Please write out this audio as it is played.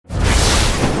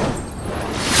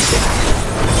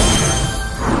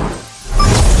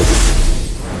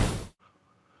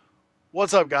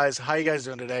What's up, guys? How you guys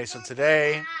doing today? So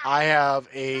today I have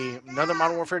another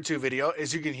Modern Warfare 2 video.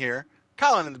 As you can hear,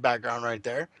 Colin in the background right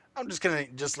there. I'm just gonna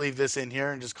leave this in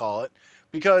here and just call it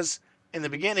because in the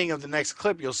beginning of the next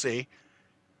clip you'll see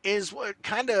is what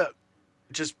kind of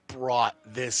just brought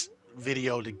this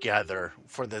video together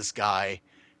for this guy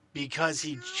because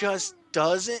he just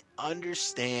doesn't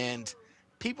understand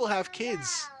people have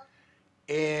kids,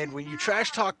 and when you trash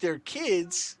talk their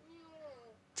kids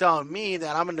telling me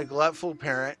that I'm a neglectful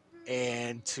parent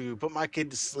and to put my kid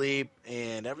to sleep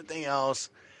and everything else,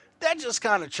 that just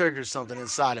kind of triggers something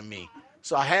inside of me.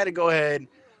 So I had to go ahead.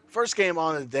 First game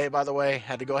on of the day, by the way,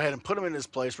 had to go ahead and put him in his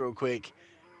place real quick.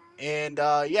 And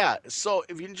yeah, so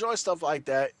if you enjoy stuff like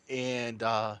that and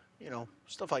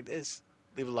stuff like this,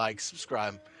 leave a like,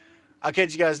 subscribe. I'll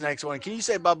catch you guys next one. Can you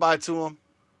say bye bye to him?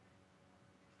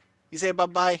 You say bye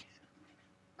bye.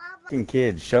 Fucking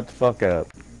kids, shut the fuck up.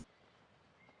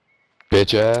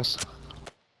 Bitch ass.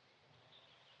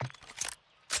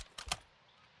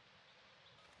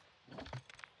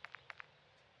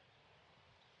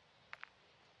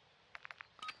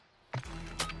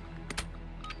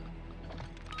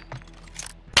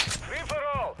 Free for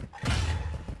all.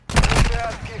 The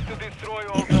task is to destroy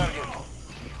all targets.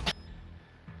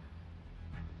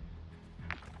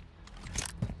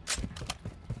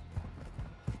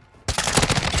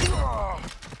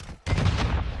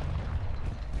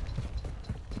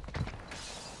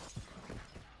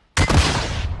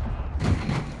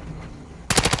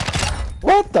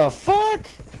 What the fuck?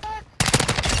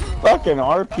 Fucking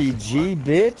RPG,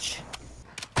 bitch.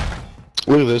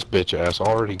 Look at this bitch ass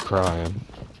already crying.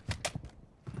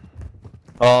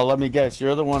 Oh, let me guess,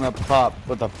 you're the one up top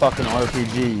with the fucking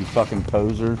RPG, you fucking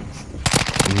poser.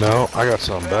 No, I got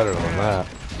something better than that.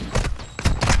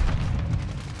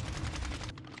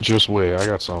 Just wait, I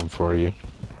got something for you.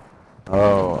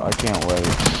 Oh, I can't wait.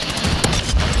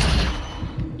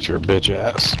 It's your bitch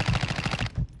ass.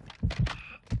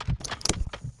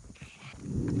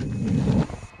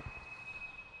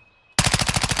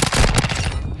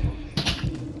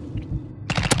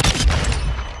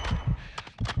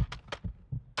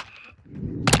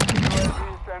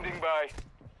 Standing by.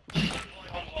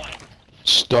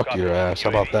 Stuck your ass, how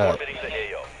about that?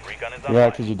 Yeah,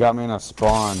 because you got me in a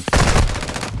spawn.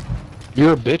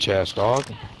 You're a bitch ass,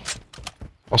 dog.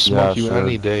 I'll smoke you sure.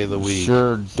 any day of the week.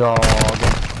 Sure, dog.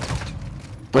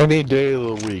 Any day of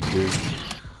the week, dude.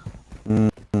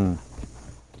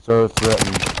 So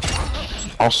threatening.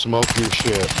 I'll smoke your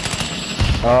shit.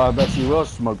 Oh, I bet you will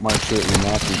smoke my shit, you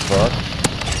nasty fuck.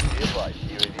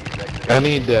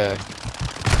 Any day.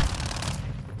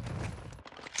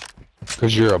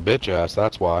 Cause you're a bitch ass,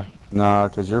 that's why. Nah,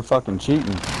 because you're fucking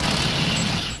cheating.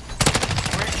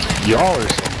 Y'all are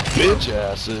some bitch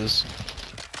asses.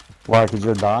 Why, because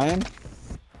you're dying?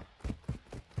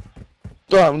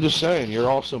 No, I'm just saying, you're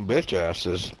all some bitch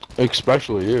asses.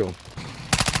 Especially you.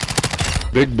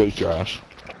 Big bitch ass.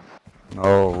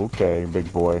 Oh, okay,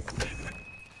 big boy.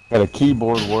 Got a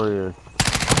keyboard warrior.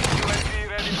 UAV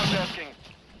ready for tasking.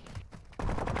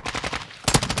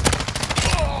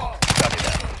 Copy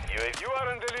that. UAV, you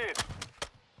are in the lead.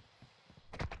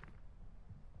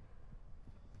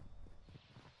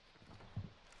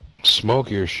 Smoke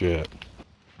your shit.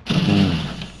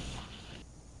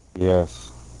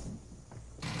 Yes.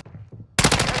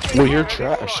 Well, you're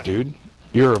trash, dude.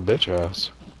 You're a bitch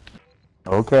ass.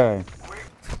 Okay.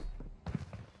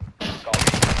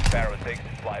 Copy. Barrow 6,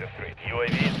 flight of 3.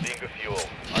 UAV is being fuel.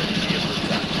 RTB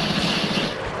approved.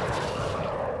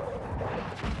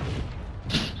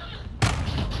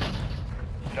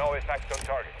 No effects on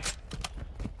target.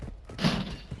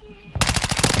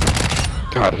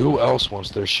 God, who else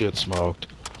wants their shit smoked?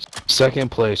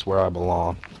 Second place where I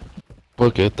belong.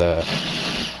 Look at that.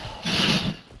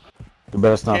 You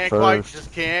best not first.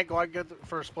 Just can't quite get the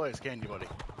first place, can you, buddy?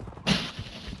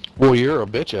 Well, you're a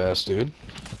bitch ass, dude.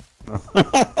 Your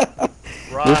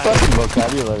Right. fucking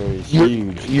vocabulary is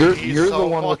huge. You're He's the so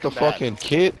one with the fucking bad.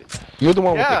 fucking kid. You're the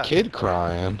one with Yeah. the kid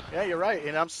crying. Yeah, you're right,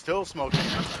 and I'm still smoking.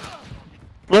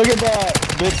 Look at that,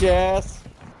 bitch ass.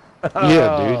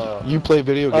 Yeah, dude. You play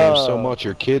video games so much,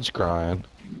 your kid's crying.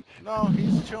 No,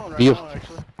 he's chilling right Be a- now,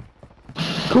 actually.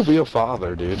 Go be a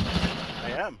father, dude.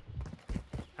 I am.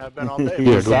 Have been all day.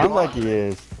 You Yeah, sound like he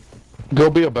is. Go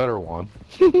be a better one.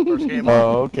 First game on.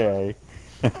 Oh, okay.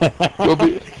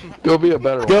 Go be a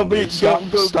better Go one. be- dude. Stop,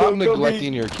 go stop be-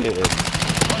 neglecting your kid.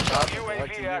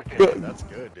 UAV active. That's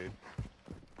good, dude.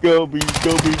 Go be.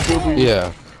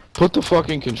 Yeah. Put the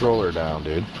fucking controller down,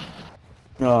 dude.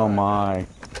 Oh my.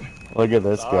 Look at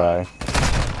this guy.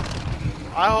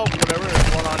 I hope whatever is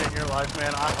going on in your life,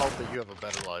 man, I hope that you have a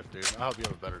better life, dude. I hope you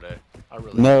have a better day. I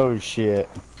really. No shit.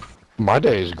 My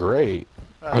day is great.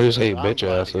 I just hate I'm bitch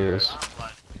glad to hear it. asses. I'm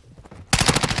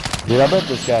glad. Dude, I bet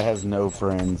this guy has no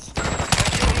friends.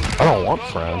 I don't want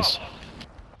friends.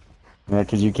 Yeah,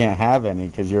 because you can't have any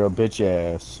because you're a bitch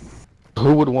ass.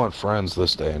 Who would want friends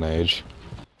this day and age?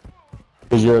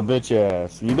 Because you're a bitch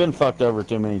ass. You've been fucked over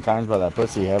too many times by that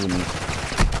pussy, haven't you?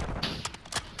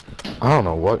 I don't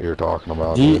know what you're talking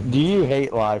about. Do Dude, you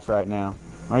hate life right now?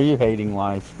 Are you hating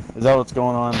life? Is that what's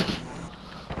going on?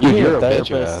 Dude, need you're a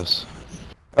therapist. bitch ass.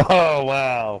 Oh,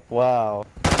 wow. Wow.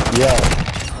 Yeah.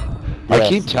 I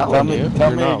keep telling you. Tell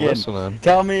You're me not again. listening.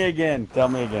 Tell me again. Tell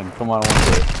me again. Come on, I want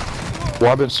to do it.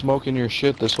 Well, I've been smoking your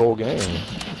shit this whole game.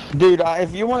 Dude,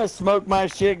 if you want to smoke my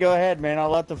shit, go ahead, man. I'll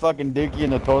let the fucking dookie in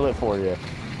the toilet for you.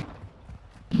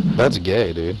 That's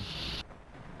gay, dude.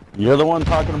 You're the one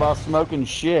talking about smoking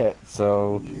shit,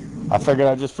 so I figured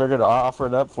I'll offer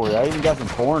it up for you. I even got some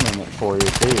corn in it for you,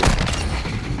 too.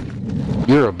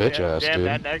 You're a bitch Damn, ass, damn, dude.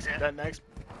 that next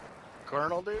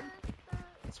colonel, dude.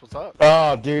 That's what's up.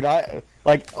 Oh, dude,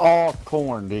 like all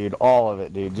corn, dude. All of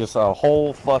it, dude. Just a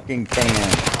whole fucking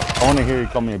can. I want to hear you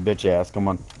call me a bitch ass. Come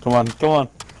on. Come on. Come on.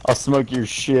 I'll smoke your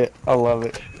shit. I love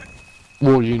it.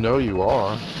 Well, you know you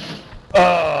are.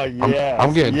 Oh, yeah.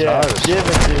 I'm getting tired of Give it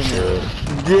to shit.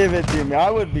 me. Give it to me. I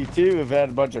would be too if it had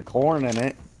a bunch of corn in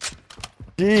it.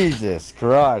 Jesus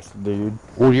Christ, dude.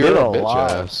 Well, you're Get a a bitch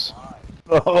life. ass.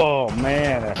 Oh,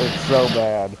 man. It hurts so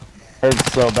bad.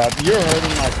 Hurts so bad. You're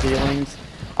hurting my feelings.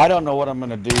 I don't know what I'm going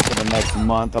to do for the next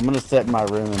month. I'm going to sit in my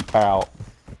room and pout.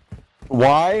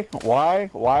 Why?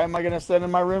 Why am I going to sit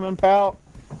in my room and pout?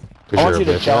 I want Cause you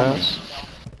you're a to bitch tell me. ass.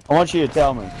 I want you to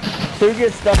tell me. Who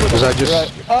gets stuck with 'Cause a I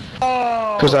just-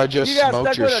 Oh, 'cause I just you got smoked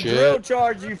stuck your with a shit. drill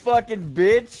charge, you fucking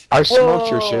bitch. I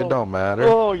smoked your shit, Whoa. don't matter.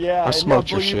 Oh yeah, I and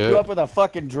smoked no, your you shit. blew up with a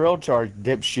fucking drill charge,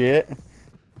 dipshit.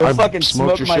 Go I fucking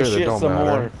smoked smoke your my shit, it shit don't some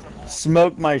matter. more.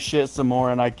 Smoke my shit some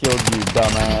more, and I killed you,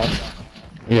 dumbass.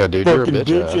 Yeah, dude, you're a Fucking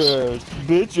bitch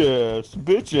ass.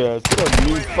 bitch ass. What a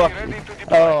mean fucking.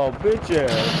 Oh, bitch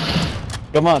ass.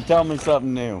 Come on, tell me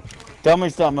something new. Tell me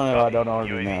something I don't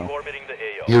already know. Orbiting the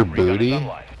AO. Your Recon is booty?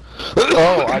 online.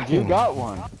 Oh, I do got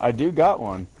one. I do got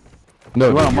one. No,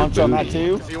 You want to dude, your munch on that booty.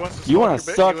 too? 'Cause he wants to You smoke wanna your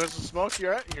bit- suck- He wants to smoke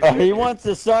your He shit. wants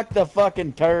to suck the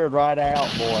fucking turd right out,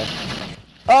 boy.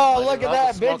 Oh, Like, look at love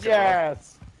that to smoke bitch it, bro.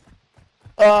 ass.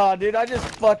 Oh, dude, I just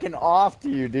fucking offed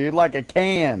you, dude, like a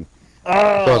can.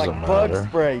 Oh, Doesn't like bug matter.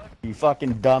 spray, you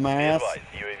fucking Be dumbass. advised,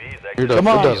 UAV is It active. Come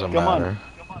on, doesn't come on. matter.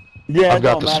 Yeah, I've it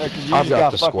got don't the- matter because you I've just got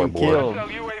got the fucking scoreboard. killed.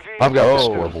 UAV I've got the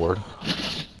Oh. scoreboard.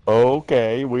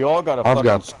 Okay, we all got a I've fucking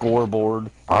got- scoreboard.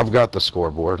 I've got the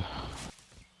scoreboard.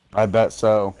 I bet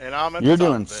so. And I'm at You're the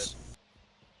top doing, of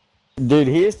it. dude.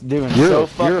 He's doing so You're a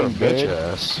fucking bitch good.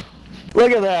 ass.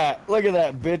 Look at that. Look at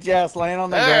that bitch ass laying on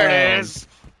the ground. There it is.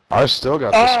 I still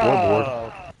got the scoreboard.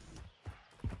 Oh.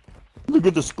 Look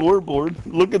at the scoreboard.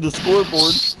 Look at the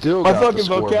scoreboard. Still My got the fucking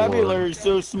scoreboard. vocabulary is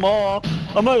so small.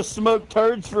 I'm gonna smoke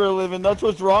turds for a living. That's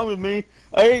what's wrong with me.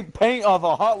 I ate paint off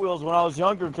of Hot Wheels when I was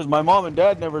younger because my mom and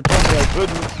dad never told me I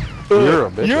couldn't. You're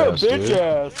a bitch You're ass, a bitch dude.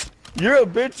 ass. You're a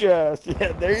bitch ass.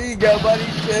 Yeah, there you go,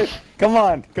 buddy. Come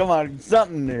on, come on.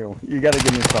 Something new. You gotta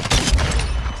give me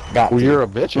something. Got Well, to. you're a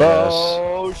bitch ass.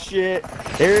 Oh shit!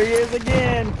 Here he is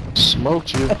again.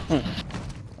 Smoked you.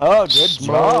 Oh, good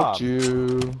Smoked job.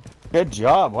 you. Good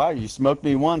job. Wow, you smoked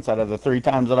me once out of the 3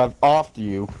 times that I've offed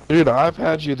you. Dude, I've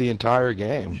had you the entire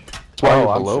game. That's why Oh, you're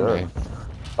I'm below sure. me.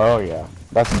 Oh yeah,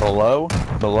 that's below.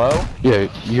 Below. Yeah,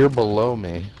 you're below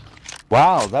me.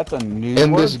 Wow, that's a new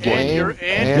In word this for game you. you're in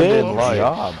and Good in life.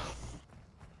 job.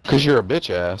 Cause you're a bitch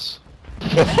ass.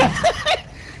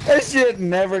 That shit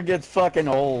never gets fucking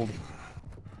old.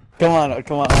 Come on,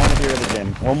 come on. I want to hear it again.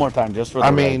 One more time, just for the I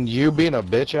road. mean, you being a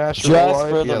bitch ass your whole Just life,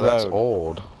 for the yeah, that's road.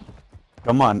 old.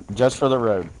 Come on, just for the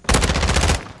road.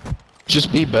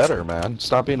 Just be better, man.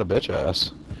 Stop being a bitch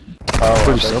ass. Oh,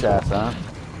 Pretty bitch simple. ass, huh?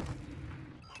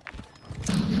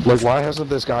 Like, why hasn't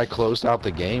this guy closed out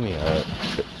the game yet?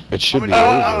 It should be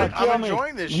I'm over. I'm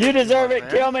enjoying this You shit deserve too it.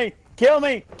 much, man. Kill me. Kill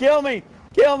me. Kill me.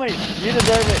 Kill me. You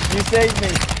deserve it. You saved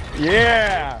me.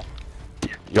 Yeah.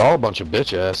 Y'all a bunch of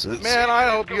bitch asses. Man, I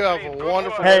hope you have a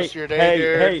wonderful Hey, rest of your day, hey,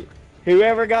 dude. hey.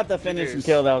 Whoever got the finishing Cheers.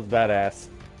 kill, that was badass.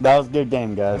 That was a good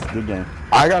game, guys. Good game.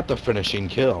 I got the finishing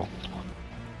kill.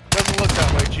 Doesn't look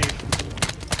that way,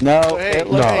 Chief. No, So, hey, it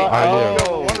looks No, like, I you do. have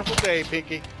a oh, wonderful day,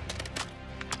 Pinky.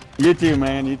 you too,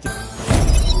 man. You too.